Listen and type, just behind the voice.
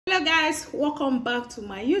Hello guys, welcome back to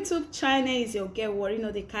my YouTube channel. It's your girl Warri,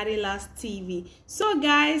 not the carry last TV. So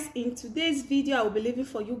guys, in today's video I will be leaving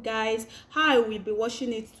for you guys how I will be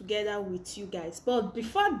watching it together with you guys. But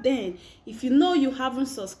before then, if you know you haven't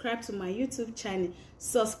subscribed to my YouTube channel,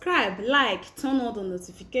 subscribe, like, turn on the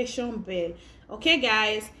notification bell. Okay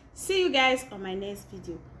guys, see you guys on my next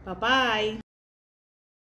video. Bye bye.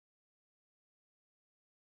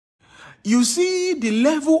 You see the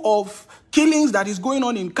level of killings that is going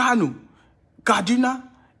on in Kano, Kaduna,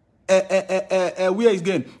 where is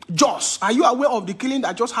again? Jos. Are you aware of the killing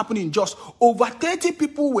that just happened in Jos? Over 30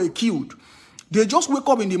 people were killed. They just wake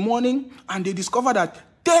up in the morning and they discover that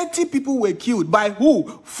 30 people were killed. By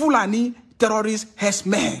who? Fulani terrorist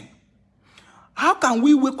herdsmen. How can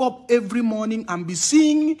we wake up every morning and be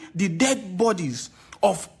seeing the dead bodies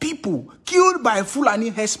of people killed by Fulani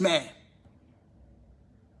herdsmen?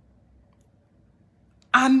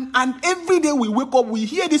 And every day we wake up, we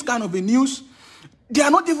hear this kind of a news. They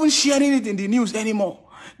are not even sharing it in the news anymore.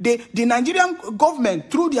 The Nigerian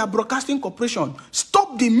government, through their broadcasting corporation,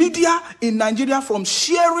 stopped the media in Nigeria from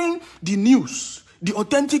sharing the news, the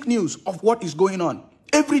authentic news of what is going on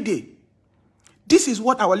every day. This is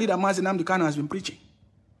what our leader maziNnamdikanu has been preaching.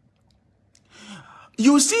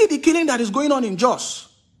 You see the killing that is going on in Jos.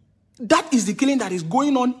 That is the killing that is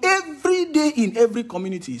going on every day in every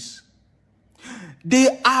communities.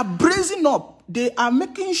 They are brazen up. They are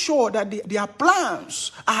making sure that their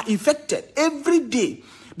plans are effected every day.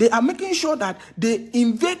 They are making sure that they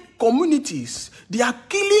invade communities. They are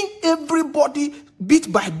killing everybody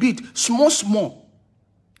bit by bit, small.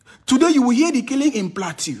 Today you will hear the killing in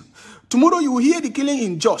Plateau. Tomorrow you will hear the killing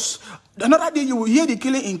in Jos. Another day you will hear the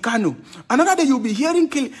killing in Kano. Another day you will be hearing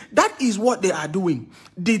killing. That is what they are doing.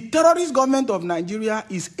 The terrorist government of Nigeria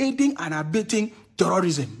is aiding and abetting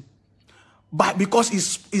terrorism. But because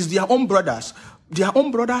it's their own brothers. Their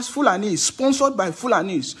own brothers, Fulani, sponsored by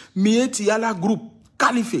Fulanis, Mietiala Group,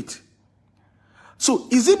 Caliphate. So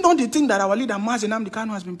is it not the thing that our leader maziNnamdikanu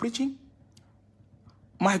has been preaching?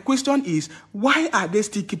 My question is, why are they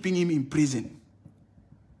still keeping him in prison?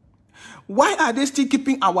 Why are they still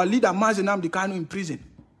keeping our leader maziNnamdikanu in prison?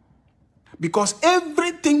 Because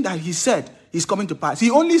everything that he said is coming to pass.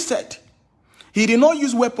 He only said, he did not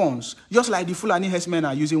use weapons, just like the Fulani herdsmen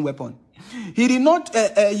are using weapons. He did not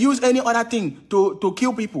use any other thing to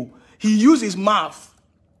kill people. He used his mouth.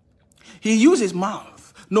 He used his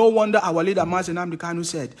mouth. No wonder our leader maziNnamdikanu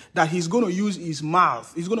said that he's going to use his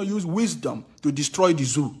mouth. He's going to use wisdom to destroy the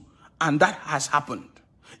zoo. And that has happened.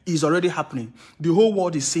 It's already happening. The whole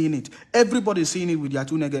world is seeing it. Everybody is seeing it with their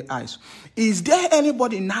two naked eyes. Is there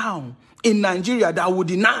anybody now in Nigeria that would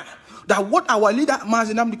deny that what our leader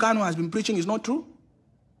maziNnamdikanu has been preaching is not true?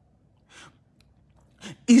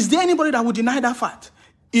 Is there anybody that would deny that fact?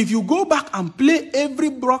 If you go back and play every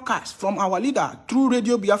broadcast from our leader through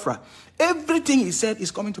Radio Biafra, everything he said is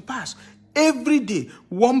coming to pass. Every day,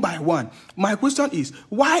 one by one. My question is,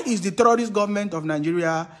 why is the terrorist government of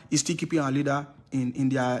Nigeria is still keeping our leader in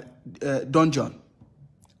their dungeon?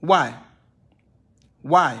 Why?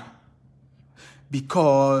 Why?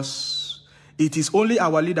 Because it is only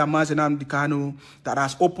our leader maziNnamdikanu that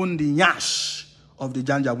has opened the nyash of the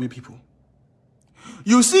Janjaweed people.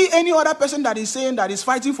 You see any other person that is saying that is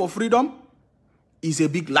fighting for freedom is a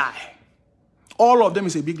big lie. All of them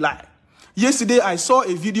is a big lie. Yesterday, I saw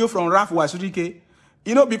a video from Raf Wasurike,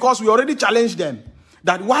 because we already challenged them.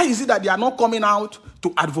 That why is it that they are not coming out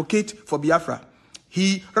to advocate for Biafra?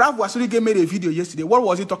 Raf Wasurike made a video yesterday. What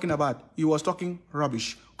was he talking about? He was talking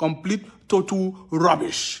rubbish. Complete, total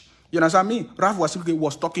rubbish. You understand me? Raf Wasurike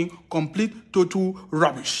was talking complete, total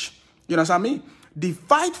rubbish. You understand me? The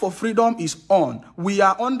fight for freedom is on. We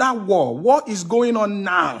are under war. War is going on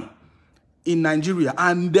now in Nigeria,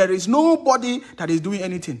 and there is nobody that is doing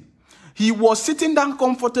anything. He was sitting down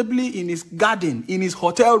comfortably in his garden, in his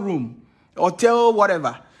hotel room, hotel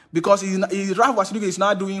whatever, because Raf Wasurike is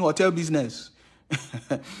now doing hotel business.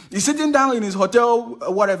 He's sitting down in his hotel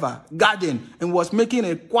whatever, garden, and was making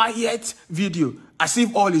a quiet video as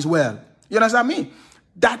if all is well. You understand me?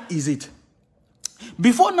 That is it.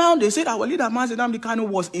 Before now, they said our leader maziNnamdikanu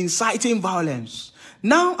was inciting violence.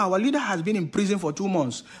 Now, our leader has been in prison for 2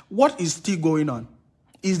 months. What is still going on?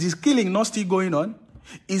 Is this killing not still going on?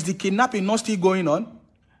 Is the kidnapping not still going on?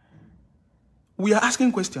 We are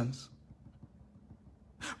asking questions.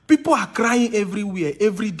 People are crying everywhere,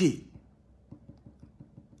 every day.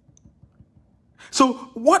 So,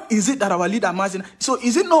 what is it that our leader maziNnamdikanu... So,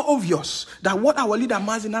 is it not obvious that what our leader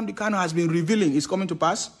maziNnamdikanu has been revealing is coming to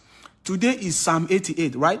pass? Today is Psalm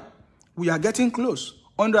 88, right? We are getting close.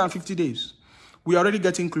 150 days. We are already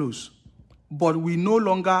getting close. But we no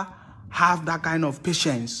longer have that kind of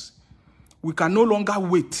patience. We can no longer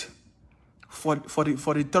wait for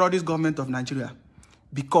the terrorist government of Nigeria,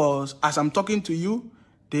 because as I'm talking to you,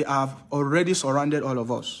 they have already surrounded all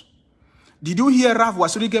of us. Did you hear Ralph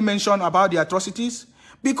Wasirike mention about the atrocities?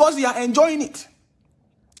 Because they are enjoying it.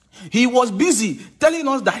 He was busy telling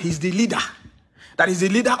us that he's the leader. That is the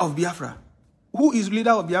leader of Biafra. Who is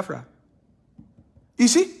leader of Biafra? You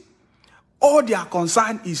see, all their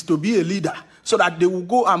concern is to be a leader so that they will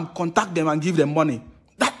go and contact them and give them money.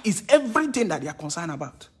 That is everything that they are concerned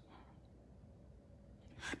about.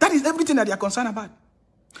 That is everything that they are concerned about.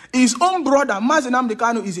 His own brother,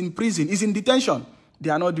 maziNnamdikanu, is in prison, is in detention. They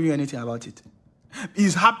are not doing anything about it.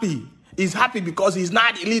 He's happy. He's happy because he's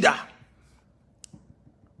not the leader.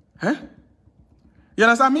 Huh? You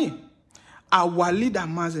understand me? Our leader,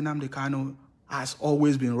 maziNnamdikanu, has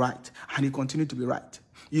always been right, and he continues to be right.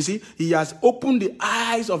 You see, he has opened the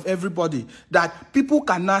eyes of everybody that people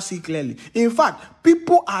can now see clearly. In fact,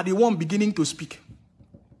 people are the one beginning to speak.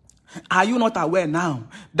 Are you not aware now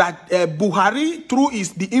that Buhari, through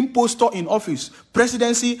the impostor in office,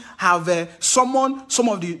 presidency, have summoned some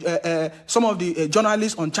of the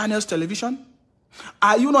journalists on Channels Television?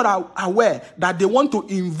 Are you not aware that they want to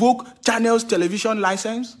invoke Channels Television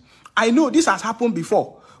license? I know this has happened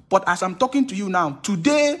before, but as I'm talking to you now,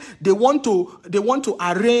 today they want to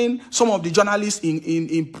arraign some of the journalists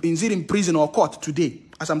in prison or court today.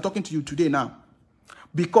 As I'm talking to you today now,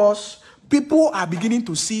 because people are beginning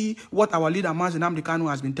to see what our leader maziNnamdikanu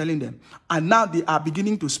has been telling them, and now they are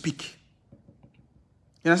beginning to speak.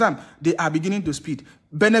 You understand? They are beginning to speak.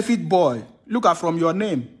 Benefit boy, look at from your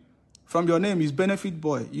name. From your name is Benefit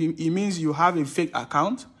boy. It means you have a fake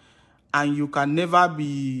account, and you can never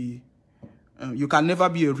be a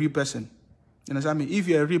real person. You understand me? If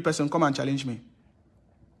you're a real person, come and challenge me.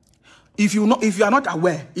 If you are not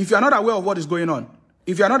aware of what is going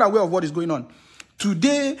on,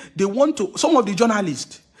 today they want to, some of the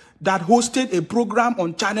journalists that hosted a program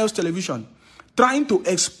on Channels Television trying to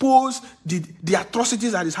expose the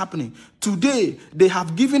atrocities that is happening. Today they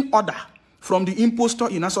have given order from the impostor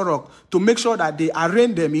in Aso Rock to make sure that they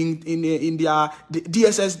arraign them in their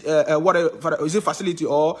DSS whatever, is it facility,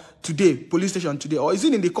 or today police station today, or is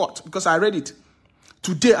it in the court? Because I read it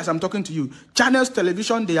today as I'm talking to you. Channels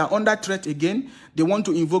Television, they are under threat again. They want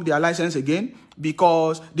to invoke their license again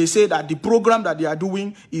because they say that the program that they are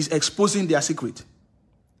doing is exposing their secret.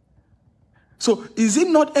 So is it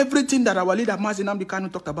not everything that our leader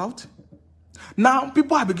maziNnamdikanu talked about? Now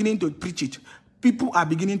people are beginning to preach it. People are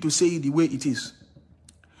beginning to say it the way it is.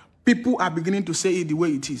 People are beginning to say it the way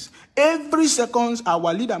it is. Every second,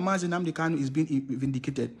 our leader maziNnamdikanu is being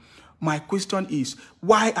vindicated. My question is,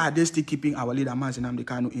 why are they still keeping our leader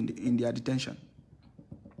maziNnamdikanu in their detention?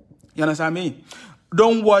 You understand me?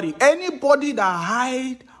 Don't worry. Anybody that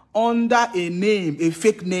hide under a name, a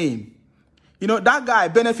fake name, you know, that guy,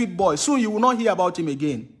 Benefit Boy, soon you will not hear about him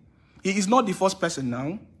again. He is not the first person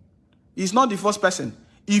now. He's not the first person.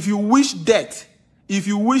 If you wish death,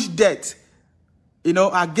 you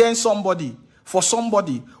know, against somebody, for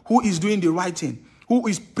somebody who is doing the right thing, who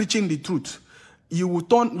is preaching the truth, you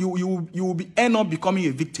will end up becoming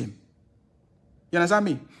a victim. You understand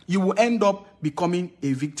me? You will end up becoming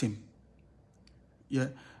a victim. Yeah.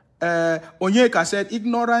 Onyeka said,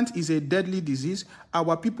 ignorance is a deadly disease.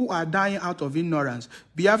 Our people are dying out of ignorance.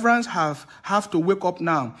 Biafrans have to wake up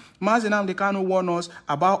now. maziNnamdikanu warned us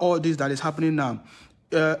about all this that is happening now.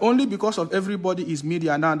 Only because of everybody is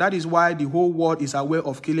media now. That is why the whole world is aware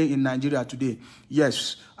of killing in Nigeria today.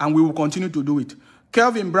 Yes, and we will continue to do it.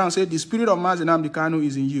 Kelvin Brown said, the spirit of maziNnamdikanu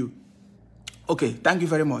is in you. Okay, thank you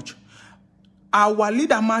very much. Our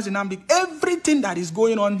leader maziNnamdikanu, everything that is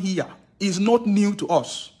going on here is not new to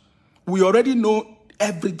us. We already know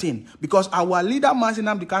everything because our leader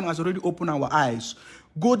maziNnamdikanu has already opened our eyes.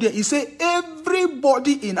 Go there. He said,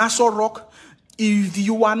 everybody in Aso Rock, if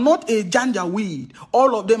you are not a janjaweed,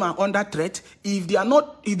 all of them are under threat. If they are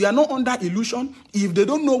not under illusion, if they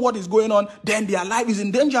don't know what is going on, then their life is in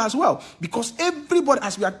danger as well. Because everybody,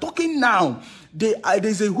 as we are talking now,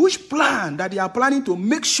 there's a huge plan that they are planning to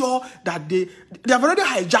make sure that they have already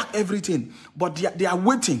hijacked everything, but they are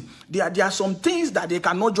waiting. There are some things that they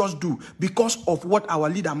cannot just do because of what our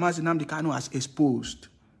leader maziNnamdikanu has exposed.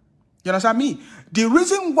 You understand me? The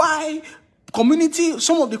reason why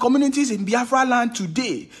some of the communities in Biafra land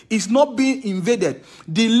today is not being invaded.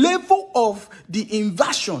 The level of the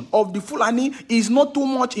invasion of the Fulani is not too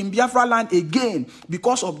much in Biafra land again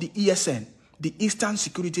because of the ESN, the Eastern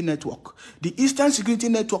Security Network. The Eastern Security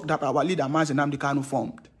Network that our leader maziNnamdikanu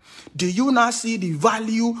formed. Do you now see the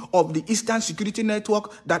value of the Eastern Security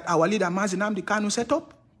Network that our leader maziNnamdikanu set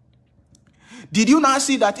up? Did you now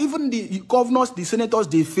see that even the governors, the senators,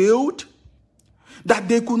 they failed? That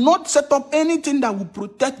they could not set up anything that would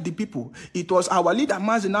protect the people. It was our leader,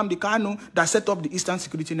 maziNnamdikanu, that set up the Eastern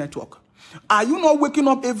Security Network. Are you not waking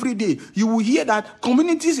up every day? You will hear that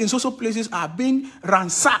communities in social places are being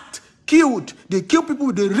ransacked, killed. They kill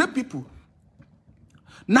people, they rape people.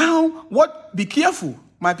 Now, be careful,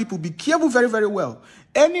 my people, be careful very, very well.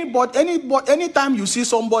 Anytime you see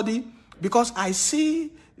somebody, because I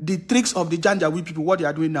see the tricks of the Janjaweed people, what they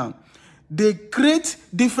are doing now. They create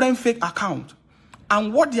different fake accounts.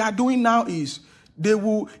 And what they are doing now is, they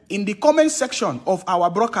will, in the comment section of our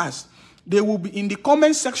broadcast, they will be in the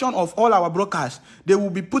comment section of all our broadcasts, they will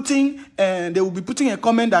be putting a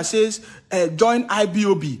comment that says, join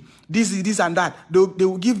IPOB, this and that. They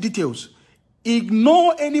will give details.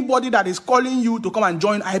 Ignore anybody that is calling you to come and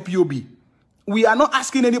join IPOB. We are not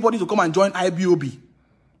asking anybody to come and join IPOB.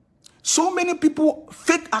 So many people,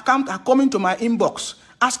 fake accounts are coming to my inbox,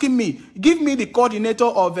 asking me, give me the coordinator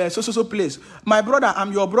of so place. My brother,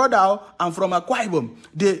 I'm your brother, I'm from Akwa Ibom.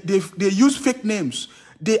 They use fake names.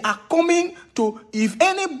 They are coming to, if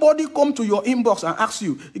anybody come to your inbox and asks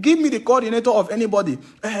you, give me the coordinator of anybody,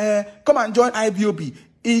 come and join IPOB.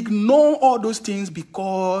 Ignore all those things,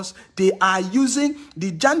 because they are using,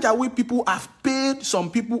 the Janjaweed people have paid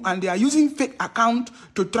some people and they are using fake account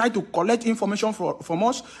to try to collect information from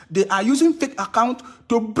us. They are using fake account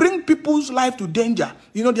to bring people's life to danger.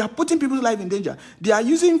 You know, they are putting people's life in danger. They are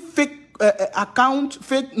using fake account,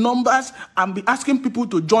 fake numbers, and be asking people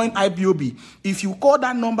to join IPOB. If you call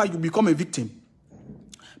that number, you become a victim.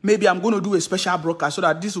 Maybe I'm going to do a special broadcast so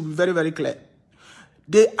that this will be very, very clear.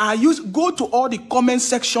 They are go to all the comment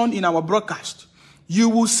section in our broadcast. You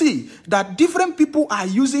will see that different people are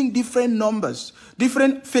using different numbers,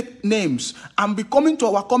 different fake names, and be coming to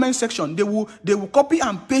our comment section. They will copy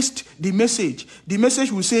and paste the message. The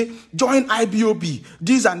message will say, join IPOB,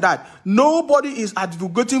 this and that. Nobody is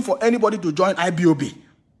advocating for anybody to join IPOB.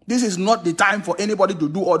 This is not the time for anybody to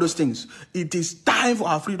do all those things. It is time for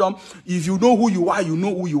our freedom. If you know who you are, you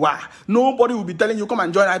know who you are. Nobody will be telling you, come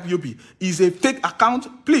and join IPOB. It's a fake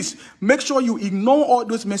account. Please, make sure you ignore all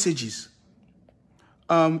those messages.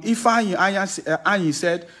 Anyi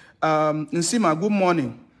said, Nsima, good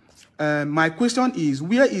morning. My question is,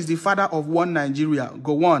 where is the father of One Nigeria?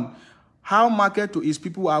 Go on. How market to his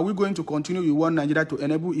people? Are we going to continue with One Nigeria to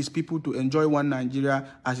enable his people to enjoy One Nigeria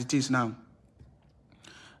as it is now?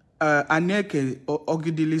 Aneke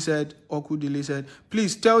Okudili said,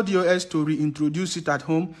 please tell DOS to reintroduce it at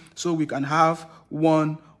home so we can have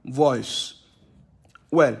one voice.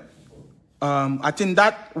 Well, I think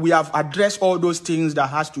that we have addressed all those things that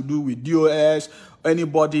has to do with DOS,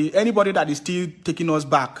 anybody that is still taking us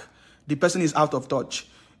back. The person is out of touch.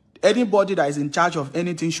 Anybody that is in charge of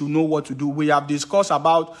anything should know what to do. We have discussed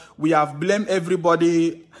about, we have blamed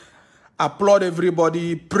everybody, applaud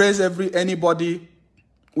everybody, praise anybody.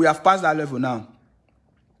 We have passed that level now.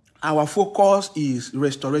 Our focus is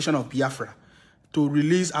restoration of Biafra, to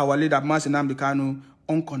release our leader, maziNnamdikanu,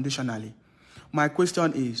 unconditionally. My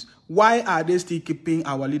question is, why are they still keeping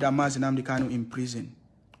our leader, maziNnamdikanu, in prison?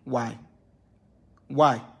 Why?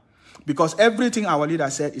 Why? Because everything our leader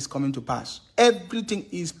said is coming to pass. Everything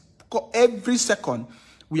is, every second,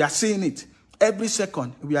 we are seeing it. Every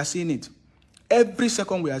second, we are seeing it. Every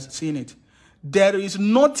second, we are seeing it. There is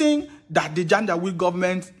nothing that the Janjaweed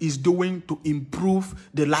government is doing to improve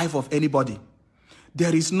the life of anybody.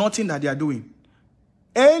 There is nothing that they are doing.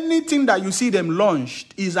 Anything that you see them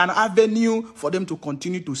launched is an avenue for them to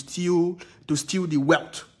continue to steal the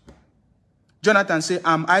wealth. Jonathan said,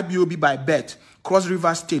 I'm IPOB by birth. Cross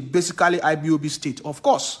River State, basically IPOB state. Of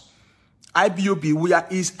course, IPOB,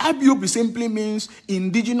 IPOB simply means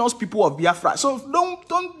indigenous people of Biafra. So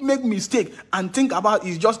don't make mistake and think about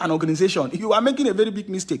it's just an organization. You are making a very big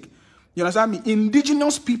mistake. You understand me?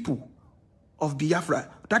 Indigenous people of Biafra.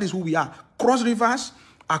 That is who we are. Cross Rivers,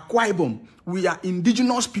 Akwa Ibom. We are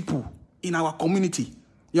indigenous people in our community.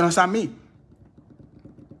 You understand me?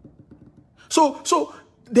 So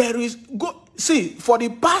there is for the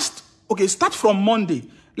past, okay, start from Monday.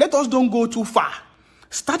 Let us don't go too far.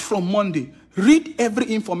 Start from Monday. Read every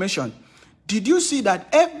information. Did you see that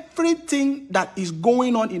everything that is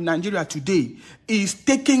going on in Nigeria today is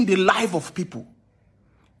taking the life of people?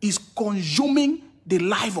 Is consuming the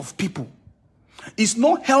life of people. It's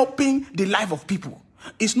not helping the life of people.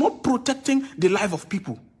 It's not protecting the life of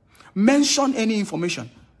people. Mention any information.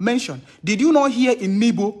 Mention. Did you not hear in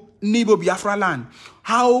Nibo Biafra land,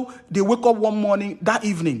 how they wake up one morning, that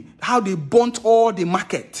evening, how they burnt all the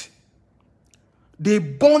market? They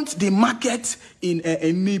burnt the market in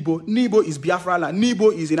Nibo. Nibo is Biafra land.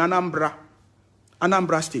 Nibo is in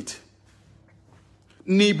Anambra State.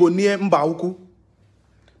 Nibo near Mbauku,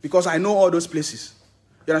 because I know all those places.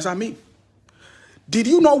 You understand me? Did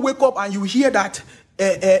you not wake up and you hear that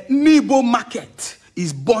Nibo market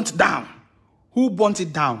is burnt down? Who burnt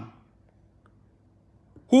it down?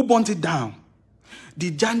 Who burnt it down?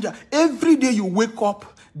 The Janja. Every day you wake up,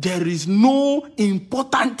 there is no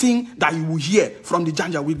important thing that you will hear from the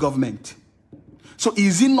Janjaweed government. So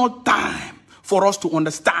is it not time for us to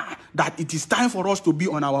understand that it is time for us to be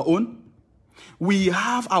on our own? We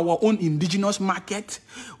have our own indigenous market.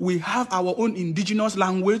 We have our own indigenous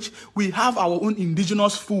language. We have our own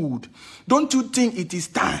indigenous food. Don't you think it is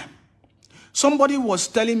time? Somebody was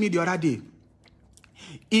telling me the other day,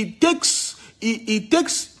 it takes,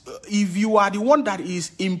 if you are the one that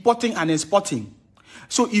is importing and exporting,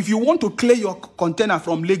 so if you want to clear your container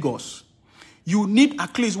from Lagos, you need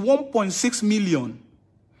at least 1.6 million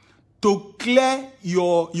to clear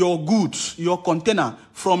your goods, your container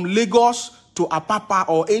from Lagos to Apapa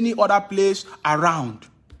or any other place around.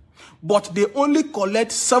 But they only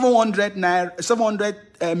collect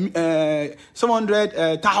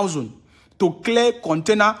 700,000 to clear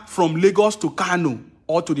container from Lagos to Kano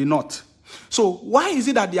or to the north. So why is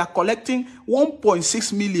it that they are collecting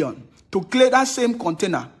 1.6 million to clear that same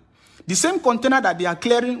container? The same container that they are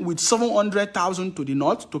clearing with 700,000 to the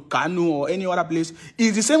north, to Kano or any other place,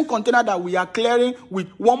 is the same container that we are clearing with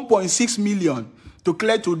 1.6 million to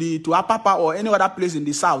clear to Apapa or any other place in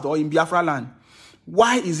the south or in Biafra land.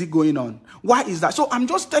 Why is it going on? Why is that? So I'm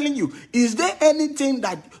just telling you, is there anything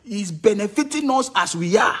that is benefiting us as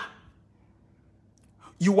we are?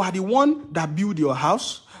 You are the one that built your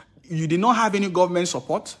house. You did not have any government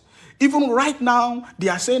support. Even right now, they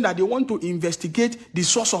are saying that they want to investigate the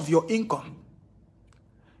source of your income.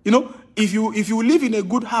 You know, if you live in a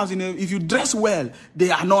good house, if you dress well,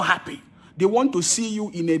 they are not happy. They want to see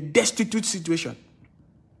you in a destitute situation.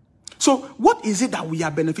 So what is it that we are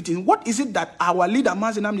benefiting? What is it that our leader,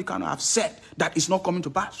 maziNnamdikanu, have said that is not coming to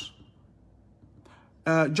pass?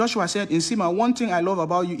 Joshua said, Nsima, one thing I love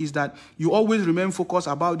about you is that you always remain focused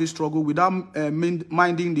about this struggle without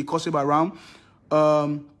minding the gossip around.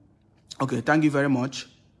 Okay, thank you very much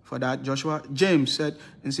for that, Joshua. James said,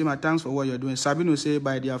 Nsima, thanks for what you're doing. Sabino said,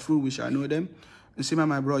 by their fruit we shall know them. Nsima,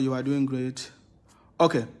 my bro, you are doing great.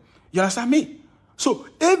 Okay, you understand me? So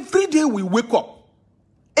every day we wake up,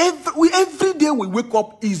 every day we wake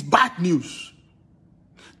up is bad news.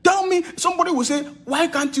 Tell me, somebody will say, why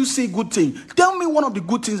can't you say good things? Tell me one of the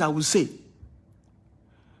good things I will say.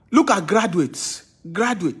 Look at graduates.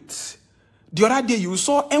 The other day you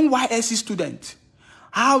saw NYSC students,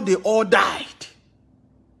 how they all died.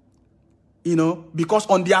 You know, because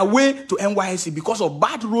on their way to NYSC, because of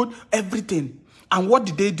bad road, everything. And what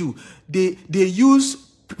did they do? They use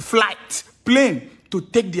plane to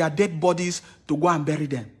take their dead bodies to go and bury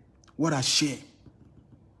them. What a shame.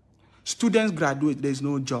 Students graduate, there's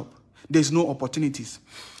no job. There's no opportunities.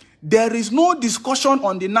 There is no discussion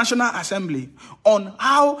on the National Assembly on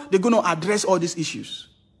how they're going to address all these issues.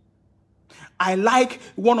 I like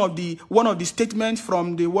one of the statements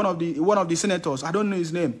from one of the senators. I don't know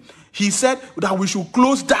his name. He said that we should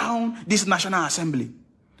close down this National Assembly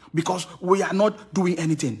because we are not doing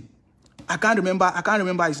anything. I can't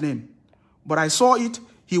remember his name, but I saw it.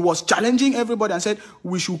 He was challenging everybody and said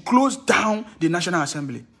we should close down the National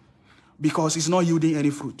Assembly because it's not yielding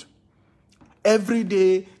any fruit. Every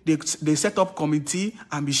day they set up committee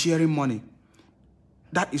and be sharing money.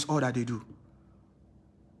 That is all that they do.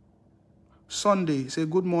 Sunday, say,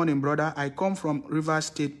 good morning, brother. I come from Rivers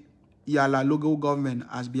State, Yala local government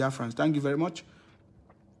as Biafrans. Thank you very much.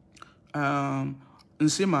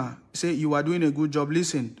 Nsima, say, you are doing a good job.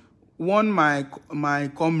 Listen,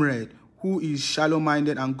 my comrade who is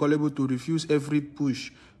shallow-minded and gullible to refuse every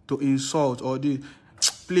push to insult or this.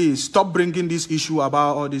 Please, stop bringing this issue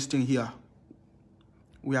about all this thing here.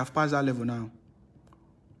 We have passed that level now.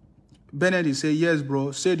 Benedict say, yes,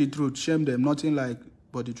 bro, say the truth. Shame them. Nothing like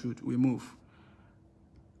but the truth. We move.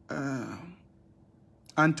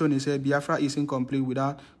 Anthony said, Biafra is incomplete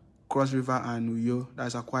without Cross River and Uyo.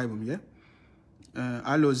 That's a Ibom, yeah?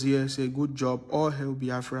 Alozie say, good job. All hail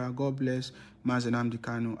Biafra. God bless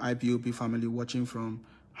maziNnamdikanu, IPOB family watching from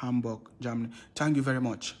Hamburg, Germany. Thank you very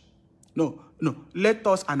much. No. Let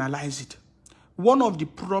us analyze it. One of the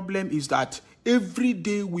problems is that every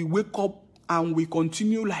day we wake up and we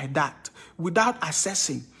continue like that without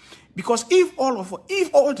assessing. Because if all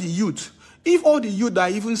the youth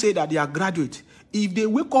that even say that they are graduate, if they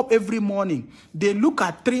wake up every morning, they look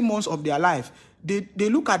at 3 months of their life, they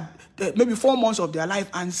look at maybe 4 months of their life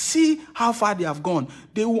and see how far they have gone,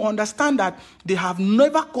 they will understand that they have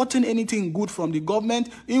never gotten anything good from the government,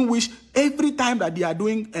 in which every time that they are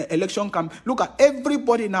doing election campaign, look at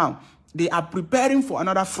everybody now, they are preparing for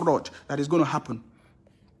another fraud that is going to happen.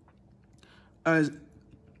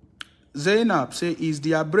 Zainab say, is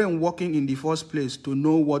their brain working in the first place to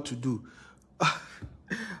know what to do?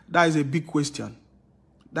 That is a big question.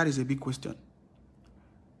 That is a big question.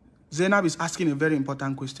 Zainab is asking a very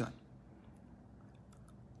important question.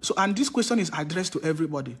 So, and this question is addressed to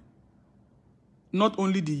everybody. Not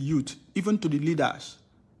only the youth, even to the leaders.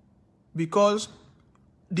 Because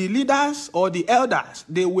the leaders or the elders,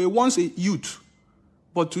 they were once a youth,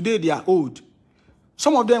 but today they are old.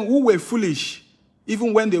 Some of them who were foolish,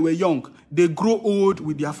 even when they were young, they grow old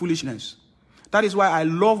with their foolishness. That is why I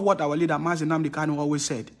love what our leader, maziNnamdikanu, always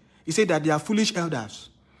said. He said that they are foolish elders.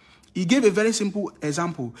 He gave a very simple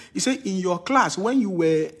example. He said, in your class, when you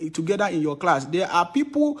were together in your class, there are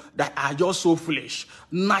people that are just so foolish,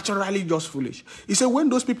 naturally just foolish. He said, when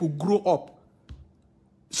those people grow up,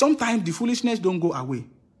 sometimes the foolishness don't go away.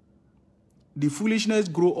 The foolishness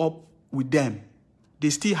grow up with them. They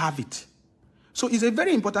still have it. So it's a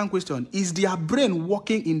very important question. Is their brain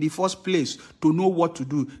working in the first place to know what to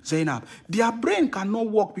do, Zainab? Their brain cannot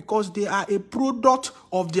work because they are a product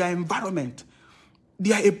of their environment.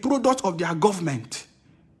 They are a product of their government.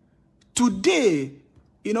 Today,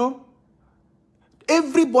 you know,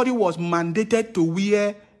 everybody was mandated to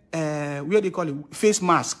wear, what they call it, face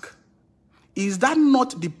mask. Is that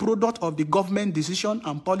not the product of the government decision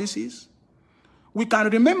and policies? We can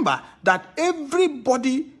remember that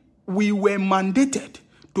everybody, we were mandated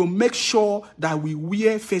to make sure that we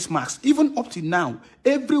wear face masks. Even up to now,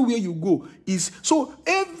 everywhere you go is... So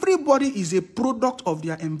everybody is a product of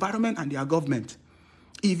their environment and their government.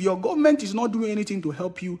 If your government is not doing anything to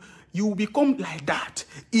help you, you will become like that.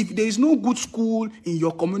 If there is no good school in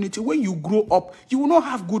your community, when you grow up, you will not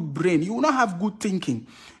have good brain. You will not have good thinking.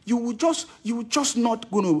 You will just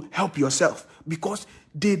not going to help yourself because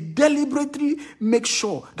they deliberately make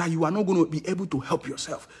sure that you are not going to be able to help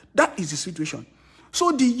yourself. That is the situation.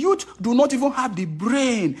 So the youth do not even have the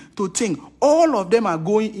brain to think. All of them are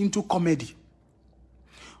going into comedy.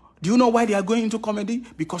 Do you know why they are going into comedy?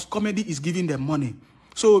 Because comedy is giving them money.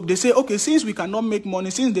 So they say, okay, since we cannot make money,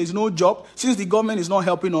 since there is no job, since the government is not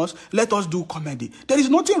helping us, let us do comedy. There is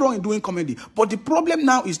nothing wrong in doing comedy. But the problem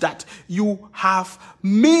now is that you have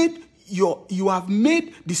made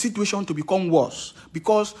the situation to become worse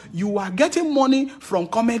because you are getting money from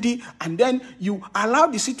comedy and then you allow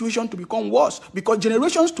the situation to become worse because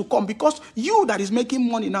generations to come, because you that is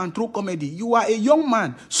making money now through comedy, you are a young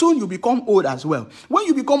man. Soon you become old as well. When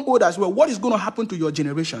you become old as well, what is going to happen to your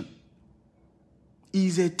generation?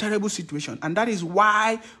 Is a terrible situation, and that is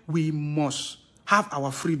why we must have our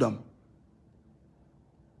freedom.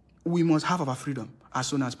 We must have our freedom as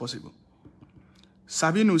soon as possible.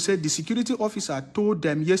 Sabinu said the security officer told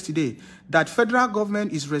them yesterday that federal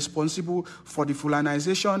government is responsible for the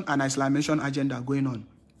Fulanization and Islamization agenda going on.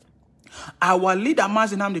 Our leader,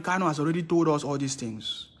 maziNnamdikanu, has already told us all these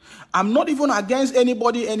things. I'm not even against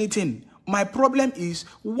anybody, anything. My problem is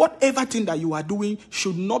whatever thing that you are doing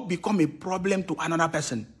should not become a problem to another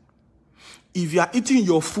person. If you are eating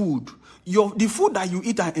your food, the food that you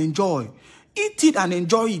eat and enjoy, eat it and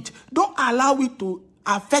enjoy it. Don't allow it to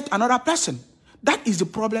affect another person. That is the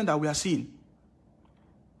problem that we are seeing.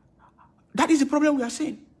 That is the problem we are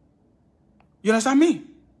seeing. You understand me?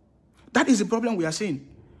 That is the problem we are seeing.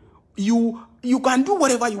 You can do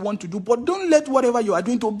whatever you want to do, but don't let whatever you are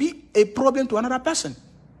doing to be a problem to another person.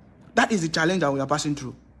 That is the challenge that we are passing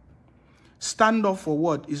through. Stand up for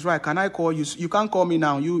what is right. Can I call you? You can't call me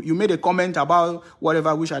now. You made a comment about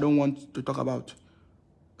whatever which I don't want to talk about.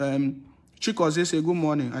 Chikoze say, good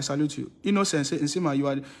morning. I salute you. Innocent say, Nsima, you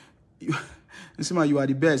are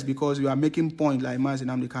the best because you are making point like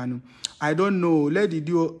maziNnamdikanu. I don't know. Let the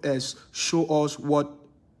DOS show us what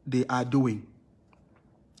they are doing.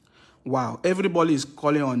 Wow. Everybody is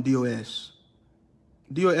calling on DOS.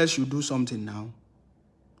 DOS should do something now.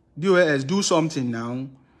 DOS, do something now.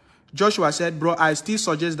 Joshua said, bro, I still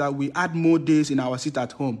suggest that we add more days in our sit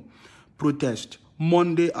at home protest,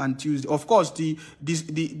 Monday and Tuesday. Of course, the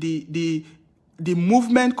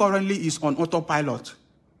movement currently is on autopilot.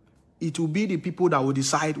 It will be the people that will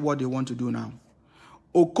decide what they want to do now.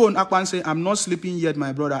 Okon Akpan say, I'm not sleeping yet,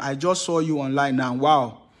 my brother. I just saw you online now.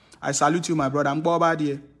 Wow. I salute you, my brother. I'm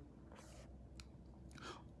Bobadi.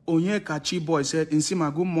 Onyekachi boy said,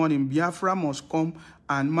 Nsima, good morning. Biafra must come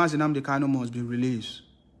and maziNnamdikanu must be released.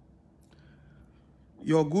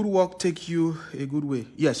 Your good work take you a good way.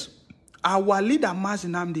 Yes. Our leader,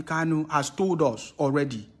 maziNnamdikanu, has told us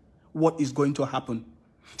already what is going to happen.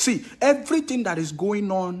 See, everything that is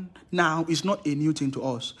going on now is not a new thing to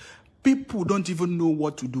us. People don't even know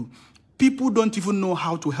what to do. People don't even know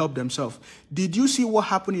how to help themselves. Did you see what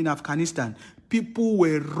happened in Afghanistan? People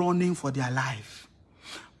were running for their life.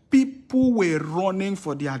 People were running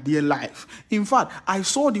for their dear life. In fact, I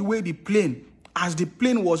saw the way as the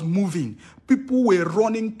plane was moving, people were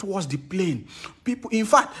running towards the plane. In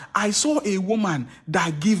fact, I saw a woman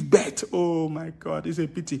that gave birth. Oh my God, it's a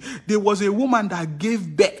pity. There was a woman that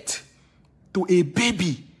gave birth to a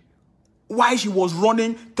baby while she was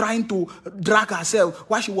running, trying to drag herself,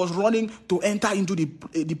 while she was running to enter into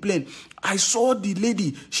the plane. I saw the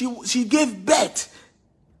lady, she gave birth.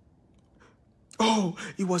 Oh,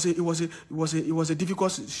 it was a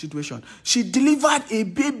difficult situation. She delivered a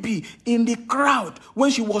baby in the crowd when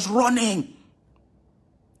she was running.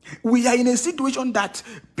 We are in a situation that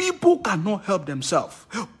people cannot help themselves.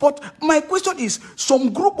 But my question is,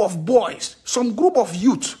 some group of boys, some group of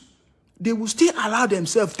youth, they will still allow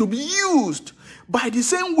themselves to be used by the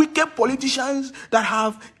same wicked politicians that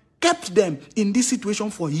have kept them in this situation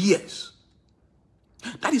for years.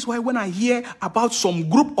 That is why when I hear about some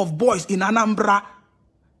group of boys in Anambra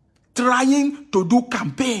trying to do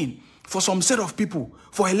campaign for some set of people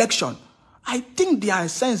for election, I think their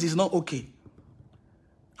sense is not okay.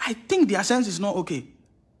 I think their sense is not okay.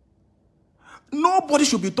 Nobody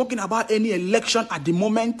should be talking about any election at the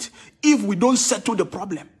moment if we don't settle the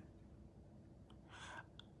problem.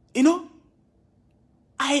 You know,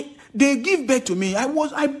 they give birth to me.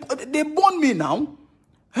 They born me now.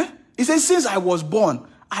 Huh? He says, since I was born,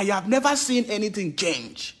 I have never seen anything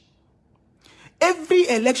change. Every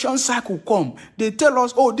election cycle come, they tell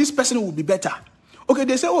us, oh, this person will be better. Okay,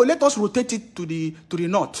 they say, oh, let us rotate it to the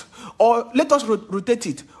north. Or let us rotate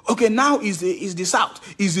it. Okay, now is the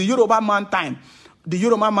south. Is the Yoruba man time. The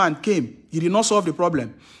Yoruba man came. He did not solve the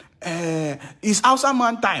problem. It's Hausa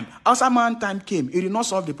man time. Hausa man time came. It did not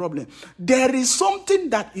solve the problem. There is something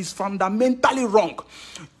that is fundamentally wrong.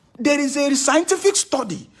 There is a scientific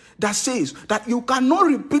study that says that you cannot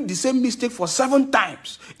repeat the same mistake for 7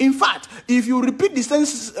 times. In fact, if you repeat the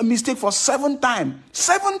same mistake for 7 times,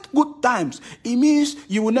 7 good times, it means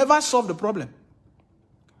you will never solve the problem.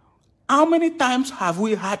 How many times have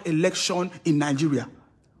we had election in Nigeria?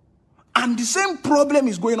 And the same problem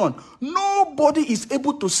is going on. Nobody is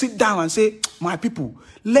able to sit down and say, my people,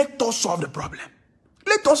 let us solve the problem.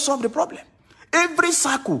 Let us solve the problem. Every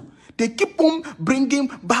cycle, they keep on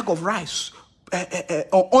bringing bag of rice,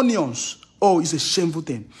 or onions. Oh, it's a shameful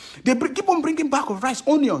thing. They keep on bringing bag of rice,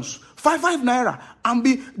 onions, 5 naira, and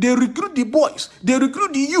they recruit the boys, they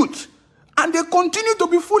recruit the youth, and they continue to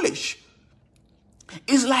be foolish.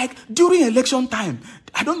 It's like during election time,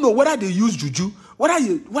 I don't know whether they use juju, whether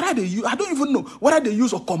they use, I don't even know whether they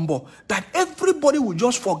use a combo, that everybody will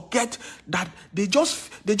just forget that they just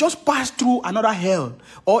passed through another hell,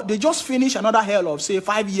 or they just finish another hell of, say,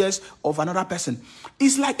 5 years of another person.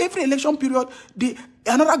 It's like every election period,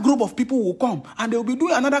 another group of people will come and they will be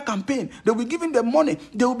doing another campaign. They will be giving them money.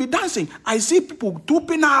 They will be dancing. I see people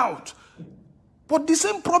trooping out. But the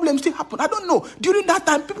same problem still happen. I don't know. During that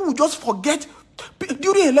time, people will just forget.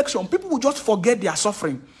 During election, people will just forget their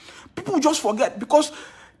suffering. People will just forget because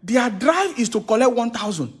their drive is to collect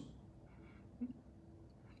 1,000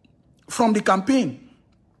 from the campaign.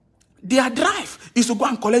 Their drive is to go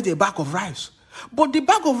and collect a bag of rice. But the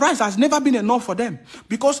bag of rice has never been enough for them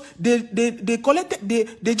because they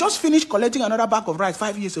just finished collecting another bag of rice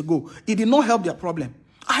 5 years ago. It did not help their problem.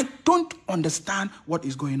 I don't understand what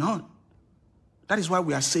is going on. That is why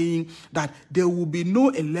we are saying that there will be no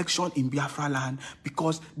election in Biafra land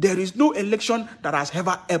because there is no election that has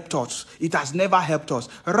ever helped us. It has never helped us.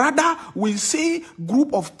 Rather, we see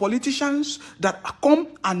group of politicians that come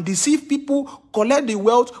and deceive people, collect the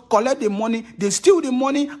wealth, collect the money, they steal the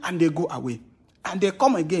money, and they go away. And they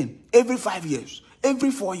come again every 5 years, every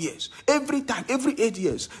 4 years, every time, every 8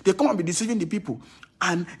 years. They come and be deceiving the people.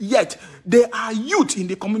 And yet, they are youth in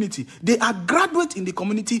the community. They are graduates in the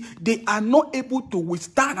community. They are not able to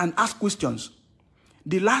withstand and ask questions.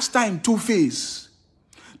 The last time, Two-Face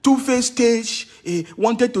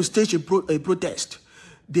wanted to stage a protest.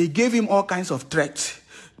 They gave him all kinds of threats.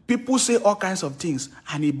 People say all kinds of things,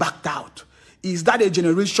 and he backed out. Is that a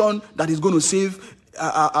generation that is going to save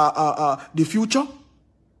the future?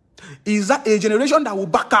 Is that a generation that will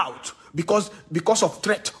back out because of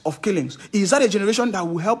threat of killings? Is that a generation that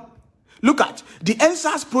will help? Look at the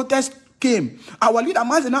NSAS protest came. Our leader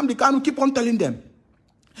maziNnamdikanu keep on telling them,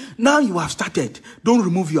 Now you have started. Don't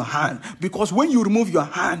remove your hand, because when you remove your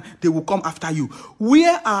hand, they will come after you.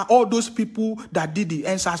 Where are all those people that did the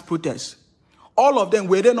NSAS protest? All of them,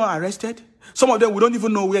 were they not arrested? Some of them, we don't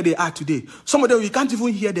even know where they are today. Some of them, we can't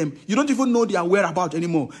even hear them. You don't even know their whereabouts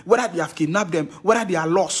anymore. Whether they have kidnapped them, whether they are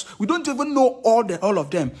lost. We don't even know all of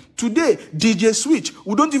them. Today, DJ Switch,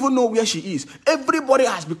 we don't even know where she is. Everybody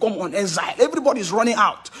has become on exile. Everybody is running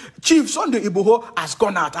out. Chief Sunday Iboho has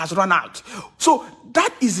gone out, has run out. So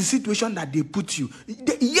that is the situation that they put you.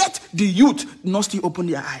 Yet the youth not still open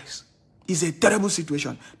their eyes. It's a terrible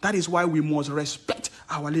situation. That is why we must respect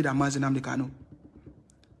our leader, maziNnamdikanu.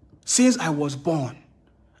 Since I was born,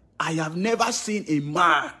 I have never seen a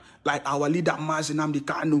man like our leader,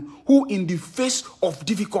 maziNnamdikanu, who in the face of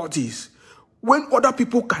difficulties, when other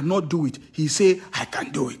people cannot do it, he say, I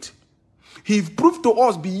can do it. He proved to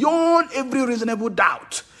us beyond every reasonable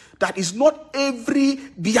doubt that it's not every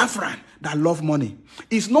Biafran that love money.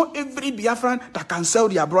 It's not every Biafran that can sell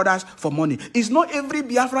their brothers for money. It's not every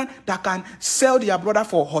Biafran that can sell their brother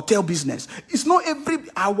for hotel business. It's not every...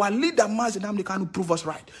 Our leader, maziNnamdikanu, prove us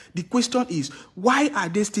right. The question is, why are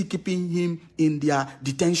they still keeping him in their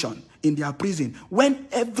detention, in their prison, when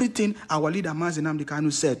everything our leader,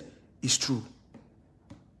 maziNnamdikanu, said is true?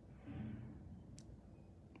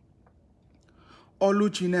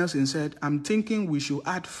 Oluchi Nelson said, I'm thinking we should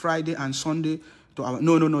add Friday and Sunday to our...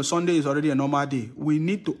 No. Sunday is already a normal day. We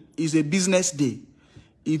need to... It's a business day.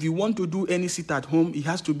 If you want to do any sit at home, it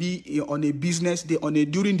has to be on a business day,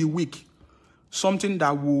 during the week. Something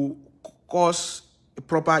that will cause a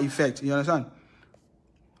proper effect. You understand?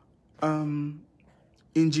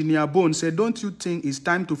 Engineer Bone said, don't you think it's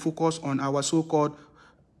time to focus on our so-called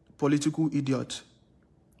political idiot?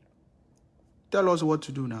 Tell us what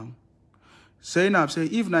to do now. Zainab say,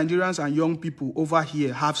 if Nigerians and young people over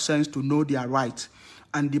here have sense to know their rights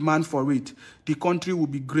and demand for it, the country will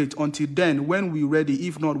be great. Until then, when we're ready,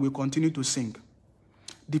 if not, we'll continue to sing.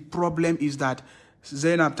 The problem is that,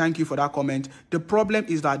 Zainab, thank you for that comment. The problem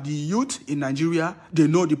is that the youth in Nigeria, they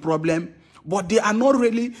know the problem, but they are not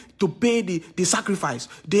ready to pay the sacrifice.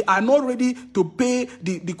 They are not ready to pay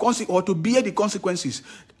the or to bear the consequences.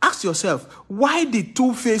 Ask yourself, why did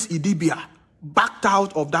Two-Face Idibia backed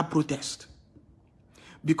out of that protest?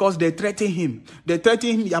 Because they threaten him. They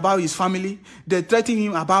threaten him about his family. They threaten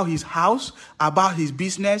him about his house, about his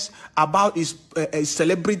business, about his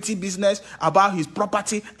celebrity business, about his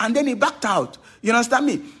property. And then he backed out. You understand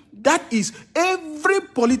me? That is every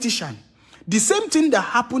politician. The same thing that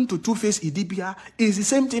happened to Two-Face Idibia is the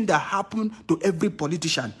same thing that happened to every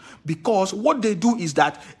politician. Because what they do is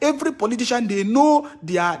that every politician, they know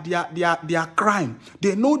their crime.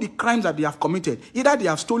 They know the crimes that they have committed. Either they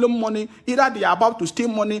have stolen money, either they are about to steal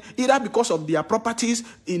money, either because of their properties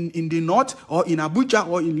in the north or in Abuja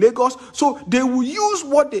or in Lagos. So they will use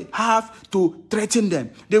what they have to threaten them.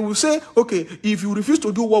 They will say, okay, if you refuse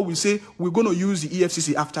to do what we say, we're going to use the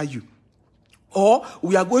EFCC after you. Or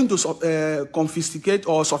we are going to confiscate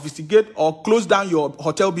or sophisticate or close down your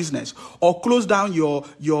hotel business or close down your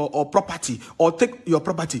property or take your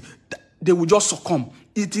property. They will just succumb.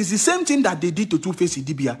 It is the same thing that they did to Two-Face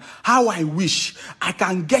Idibia. How I wish I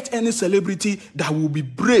can get any celebrity that will be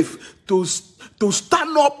brave to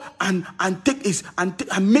stand up and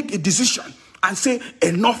make a decision and say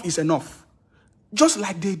enough is enough. Just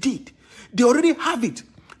like they did. They already have it.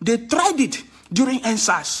 They tried it during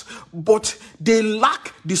NSAS, but they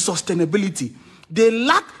lack the sustainability. They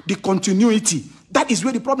lack the continuity. That is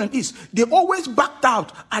where the problem is. They always backed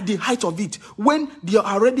out at the height of it when they are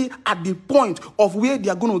already at the point of where they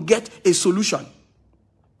are going to get a solution.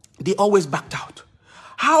 They always backed out.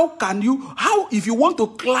 If you want to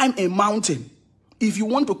climb a mountain,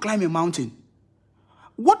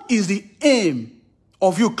 what is the aim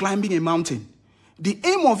of you climbing a mountain? The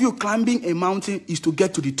aim of you climbing a mountain is to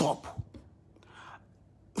get to the top.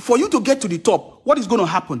 For you to get to the top, what is going to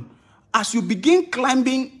happen? As you begin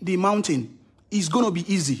climbing the mountain, it's going to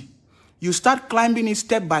be easy. You start climbing it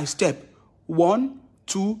step by step. 1,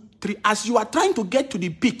 2, 3. As you are trying to get to the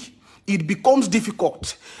peak, it becomes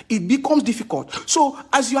difficult. It becomes difficult. So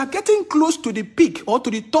as you are getting close to the peak or to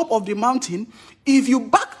the top of the mountain, if you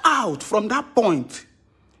back out from that point,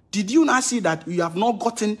 did you not see that you have not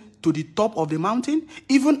gotten to the top of the mountain?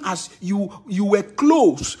 Even as you were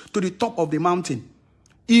close to the top of the mountain.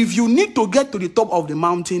 If you need to get to the top of the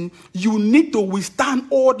mountain, you need to withstand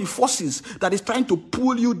all the forces that is trying to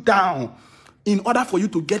pull you down in order for you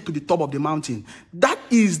to get to the top of the mountain. That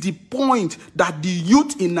is the point that the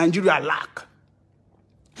youth in Nigeria lack.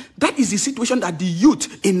 That is the situation that the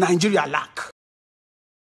youth in Nigeria lack.